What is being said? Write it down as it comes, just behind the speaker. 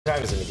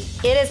Time is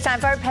it? It is time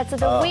for our Pets of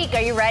the Week.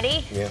 Are you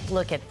ready? Yeah.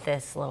 Look at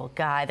this little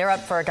guy. They're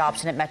up for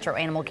adoption at Metro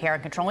Animal Care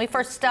and Control. We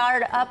first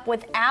start up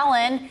with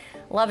Alan.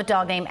 Love a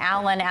dog named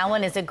Alan.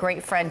 Alan is a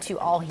great friend to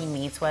all he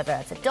meets, whether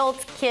it's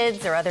adults,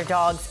 kids, or other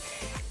dogs.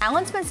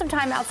 Alan spent some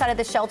time outside of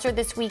the shelter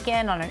this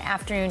weekend on an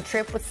afternoon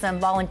trip with some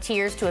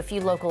volunteers to a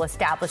few local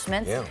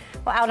establishments. Yeah.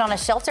 While out on a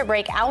shelter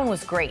break, Alan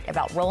was great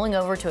about rolling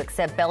over to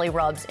accept belly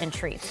rubs and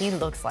treats. He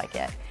looks like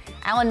it.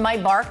 Alan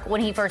might bark when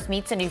he first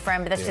meets a new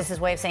friend, but that's just his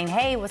way of saying,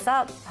 hey, what's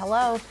up?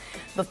 Hello.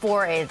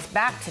 Before it's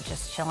back to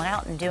just chilling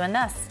out and doing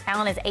this.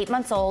 Alan is 8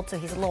 months old, so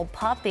he's a little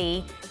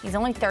puppy. He's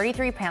only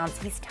 33 pounds.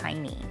 He's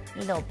tiny.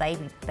 He's a little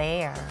baby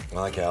bear. I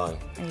like Alan.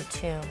 I do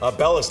too.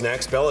 Bella's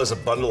next. Bella is a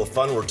bundle of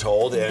fun, we're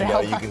told,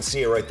 and you can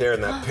see it right there in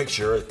that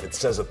picture. It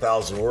says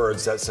 1,000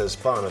 words. That says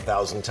fun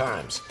 1,000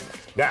 times.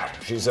 Now,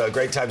 she's a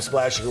great time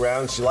splashing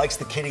around. She likes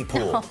the kiddie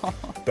pool.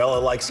 Bella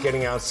likes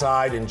getting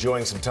outside,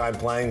 enjoying some time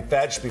playing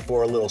fetch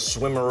before a little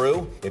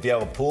swimmeroo. If you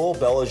have a pool,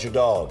 Bella's your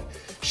dog.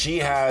 She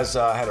has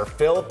had her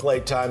fill of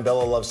playtime.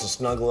 Bella loves to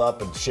snuggle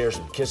up and share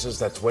some kisses.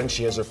 That's when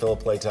she has her fill of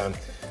playtime.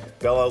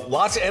 Bella,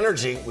 lots of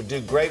energy, would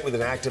do great with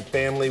an active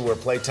family where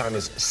playtime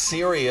is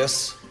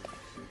serious.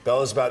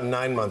 Bella's about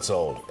 9 months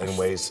old and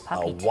weighs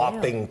a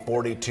whopping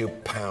 42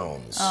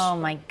 pounds. Oh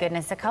my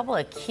goodness, a couple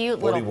of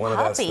cute little puppies. 41 of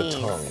that's the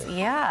tongue.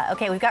 Yeah,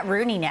 okay, we've got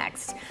Rooney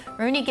next.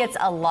 Rooney gets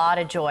a lot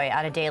of joy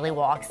out of daily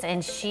walks,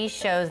 and she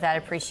shows that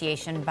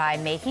appreciation by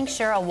making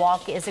sure a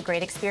walk is a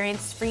great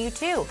experience for you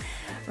too.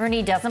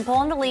 Rooney doesn't pull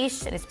on the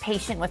leash and is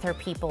patient with her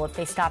people if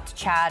they stop to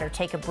chat or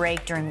take a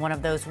break during one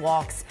of those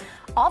walks.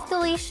 Off the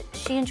leash,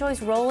 she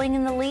enjoys rolling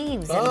in the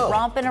leaves and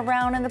romping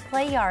around in the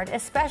play yard,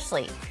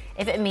 especially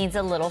if it means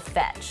a little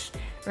fetch.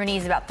 Rooney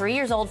is about 3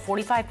 years old,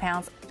 45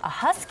 pounds, a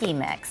husky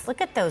mix.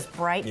 Look at those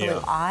bright blue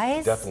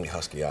eyes. Definitely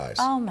husky eyes.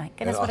 Oh my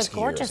goodness, what a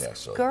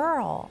gorgeous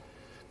girl.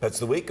 Pets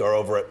of the Week are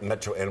over at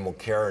Metro Animal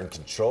Care and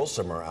Control.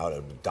 Some are out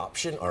of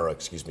adoption, or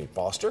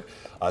foster.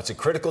 It's a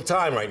critical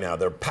time right now.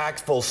 They're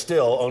packed full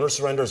still. Owner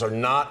surrenders are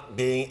not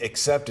being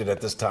accepted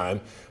at this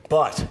time,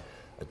 but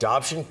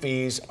adoption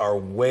fees are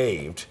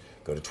waived.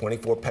 Go to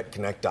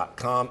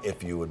 24petconnect.com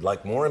if you would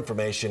like more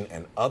information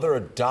and other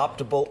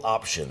adoptable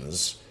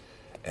options.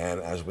 And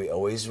as we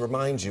always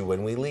remind you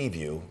when we leave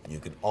you, you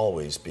can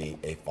always be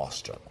a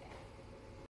foster.